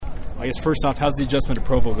I guess first off, how's the adjustment to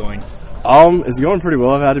Provo going? It's going pretty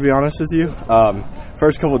well, I've had to be honest with you.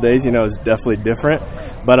 First couple of days, is definitely different.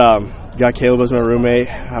 But got Caleb as my roommate,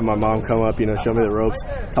 had my mom come up, show me the ropes,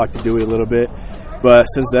 talk to Dewey a little bit. But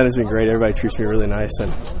since then, it's been great. Everybody treats me really nice,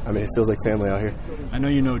 and it feels like family out here. I know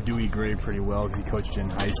you know Dewey Gray pretty well because he coached in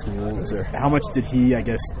high school. Yes, sir. How much did he,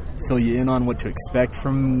 fill you in on what to expect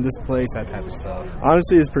from this place, that type of stuff?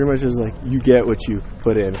 Honestly, it's pretty much just like you get what you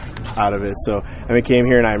put in out of it. So, I came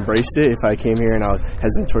here and I embraced it. If I came here and I was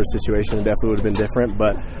hesitant towards the situation, it definitely would have been different.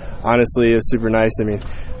 But honestly, it was super nice.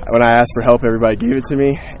 When I asked for help, everybody gave it to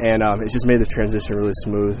me, and it just made the transition really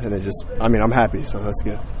smooth. And I'm happy, so that's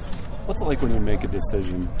good. What's it like when you make a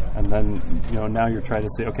decision and then, now you're trying to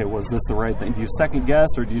say, okay, was this the right thing? Do you second guess,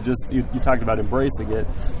 or do you just, you talked about embracing it,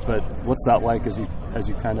 but what's that like as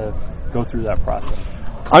you kind of go through that process?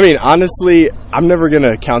 Honestly, I'm never going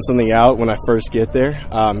to count something out when I first get there.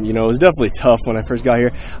 It was definitely tough when I first got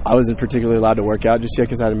here. I wasn't particularly allowed to work out just yet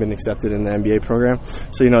because I hadn't been accepted in the NBA program.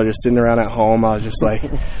 So, just sitting around at home, I was just like,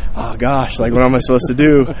 oh, gosh, what am I supposed to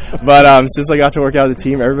do? But since I got to work out with the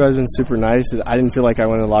team, everybody's been super nice. I didn't feel like I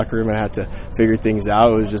went in the locker room and I had to figure things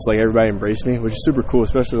out. It was just like everybody embraced me, which is super cool,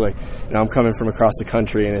 especially I'm coming from across the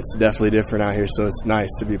country, and it's definitely different out here. So it's nice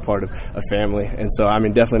to be part of a family. And so,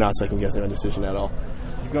 definitely not second-guessing my decision at all.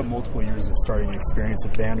 You've got multiple years of starting experience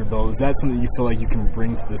at Vanderbilt. Is that something that you feel like you can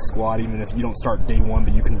bring to the squad, even if you don't start day one,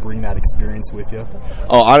 but you can bring that experience with you?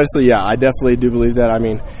 Oh, honestly, yeah, I definitely do believe that. I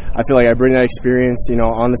feel like I bring that experience,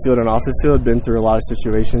 on the field and off the field. Been through a lot of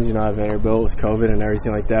situations, at Vanderbilt with COVID and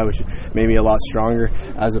everything like that, which made me a lot stronger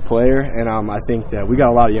as a player. And I think that we got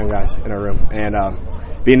a lot of young guys in our room, and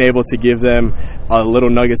being able to give them a little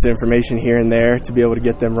nuggets of information here and there to be able to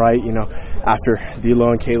get them right, after D'Lo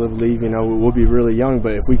and Caleb leave, we'll be really young,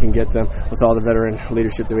 but if we can get them with all the veteran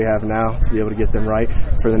leadership that we have now to be able to get them right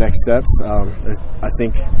for the next steps, I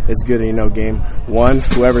think it's good. Game one,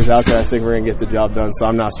 whoever's out there, I think we're going to get the job done, so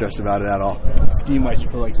I'm not stressed about it at all. Scheme-wise, you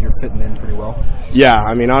feel like you're fitting in pretty well? Yeah,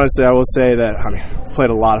 honestly, I will say that I played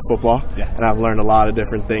a lot of football, and I've learned a lot of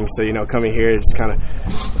different things, so, coming here, just kind of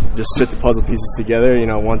just fit the puzzle pieces together.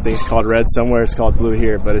 One thing's called red somewhere, it's called blue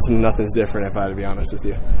here, but nothing's different if I had to be honest with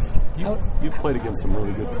you. You've played against some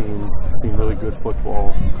really good teams, seen really good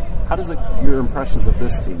football. How does your impressions of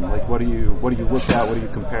this team? What do you look at? What do you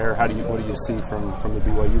compare? What do you see from the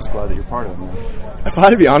BYU squad that you're part of now? If I had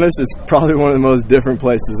to be honest, it's probably one of the most different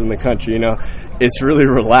places in the country. It's really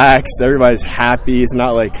relaxed. Everybody's happy. It's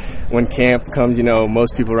not like when camp comes,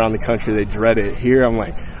 most people around the country, they dread it. Here, I'm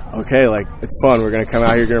like, okay, it's fun. We're going to come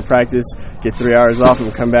out here, going to practice, get 3 hours off,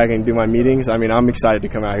 and come back and do my meetings. I'm excited to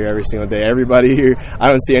come out here every single day. Everybody here, I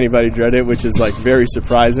don't see anybody dread it, which is very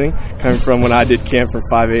surprising. Coming from when I did camp from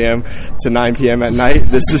 5 a.m. to 9 p.m. at night,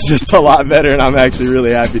 this is just a lot better, and I'm actually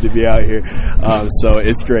really happy to be out here. So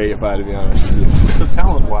it's great, if I had to be honest with you. So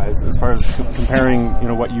talent-wise, as far as comparing,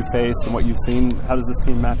 what you faced and what you've seen, how does this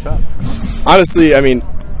team match up? Honestly,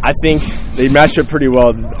 I think they match up pretty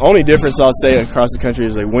well. The only difference I'll say across the country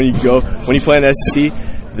is when you play in the SEC,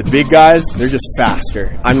 the big guys, they're just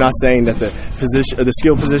faster. I'm not saying that the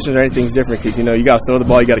skill positions or anything's different because, you got to throw the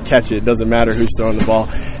ball, you got to catch it. It doesn't matter who's throwing the ball,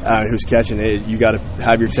 who's catching it. You got to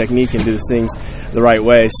have your technique and do the things the right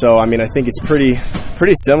way. So, I think it's pretty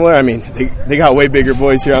similar. They got way bigger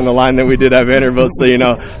boys here on the line than we did at Vanderbilt, so,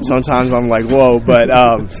 sometimes I'm like, whoa. But,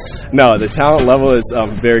 no, the talent level is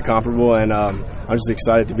very comparable, and I'm just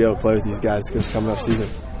excited to be able to play with these guys because it's coming up season.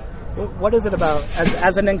 What is it about,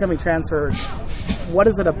 as an incoming transfer, what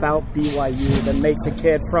is it about BYU that makes a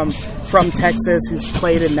kid from Texas who's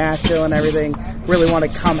played in Nashville and everything really want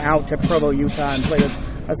to come out to Provo, Utah and play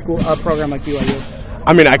a program like BYU?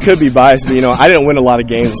 I could be biased, but, I didn't win a lot of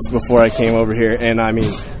games before I came over here. And,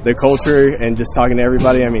 the culture and just talking to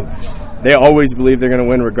everybody, they always believe they're going to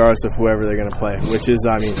win regardless of whoever they're going to play, which is,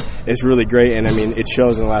 it's really great. And, it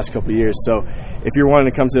shows in the last couple of years. So if you're wanting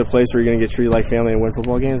to come to a place where you're going to get treated like family and win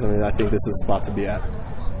football games, I think this is the spot to be at.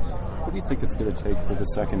 What do you think it's going to take for the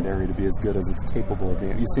secondary to be as good as it's capable of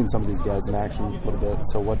being? You've seen some of these guys in action a little bit,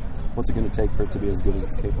 so what's it going to take for it to be as good as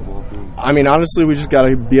it's capable of being? Honestly, we just got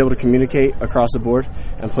to be able to communicate across the board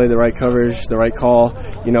and play the right coverage, the right call,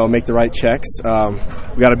 make the right checks.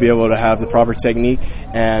 We got to be able to have the proper technique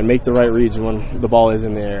and make the right reads when the ball is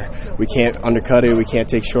in the air. We can't undercut it. We can't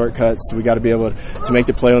take shortcuts. We got to be able to make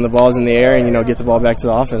the play when the ball's in the air and, get the ball back to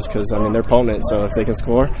the offense because, they're potent. So if they can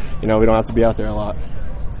score, we don't have to be out there a lot.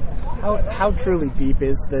 How truly deep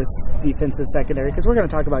is this defensive secondary? Because we're going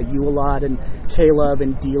to talk about you a lot and Caleb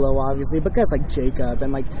and D'Lo, obviously, but guys like Jacob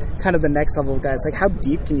and kind of the next level of guys. How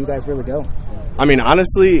deep can you guys really go?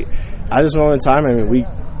 Honestly, at this moment in time,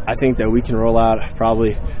 I think that we can roll out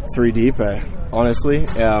probably 3 deep. Honestly,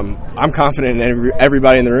 I'm confident in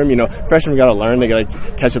everybody in the room. You know, freshmen got to learn; they got to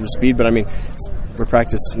catch up to speed. But I mean, we're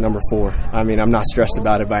practice number 4. I mean, I'm not stressed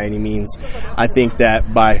about it by any means. I think that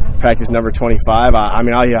by practice number 25, I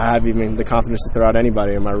have even the confidence to throw out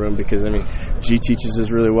anybody in my room, because I mean, G teaches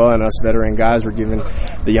us really well, and us veteran guys, we're giving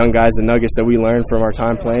the young guys the nuggets that we learned from our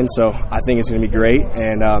time playing. So I think it's going to be great,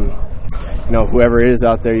 and you know, whoever it is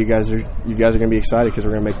out there, you guys are going to be excited because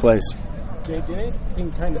we're going to make plays. Jay, did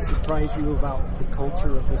anything kind of surprise you about the culture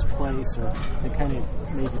of this place, or it kind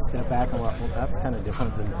of made you step back and well, that's kind of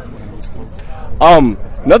different than what I'm used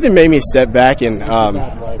to? Nothing made me step back, and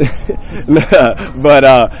but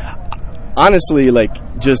honestly,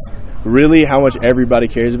 like, just really how much everybody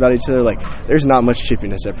cares about each other. Like, there's not much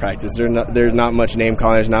chippiness at practice. There's not much name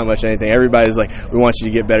calling. There's not much anything. Everybody's like, we want you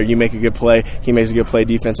to get better. You make a good play. He makes a good play,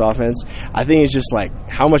 defense, offense. I think it's just like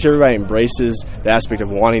how much everybody embraces the aspect of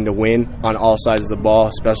wanting to win on all sides of the ball,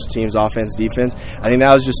 special teams, offense, defense. I think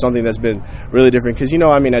that was just something that's been really different, because, you know,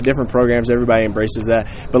 I mean, at different programs, everybody embraces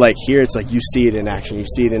that. But, like, here, it's like you see it in action. You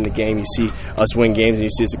see it in the game. You see us win games, and you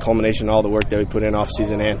see it's a culmination of all the work that we put in off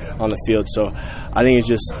season and on the field. So I think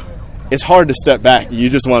it's hard to step back. You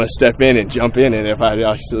just want to step in and jump in, and if I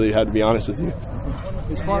actually had to be honest with you.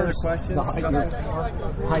 As far as your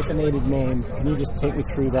hyphenated name, can you just take me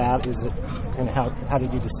through that? Is it kind of how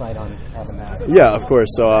did you decide on having that? Yeah, of course.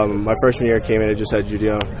 So my freshman year I came in, I just had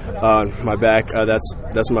Judio on my back.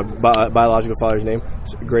 That's my biological father's name.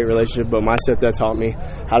 It's a great relationship, but my stepdad taught me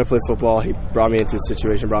how to play football. He brought me into the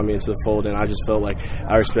situation, brought me into the fold, and I just felt like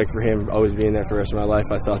out of respect for him always being there for the rest of my life,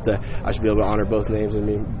 I thought that I should be able to honor both names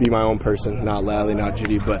and be my own person, not Lally, not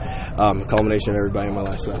Judy, but a culmination of everybody in my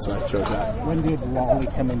life, so that's why I chose that. When did Lally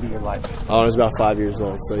come into your life? I was about 5 years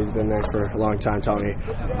old, so he's been there for a long time, taught me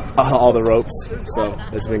all the ropes, so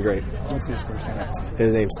it's been great. What's his first name?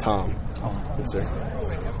 His name's Tom. Oh. Yes, sir.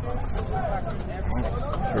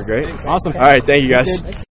 We're great. Awesome. All right, thank you guys.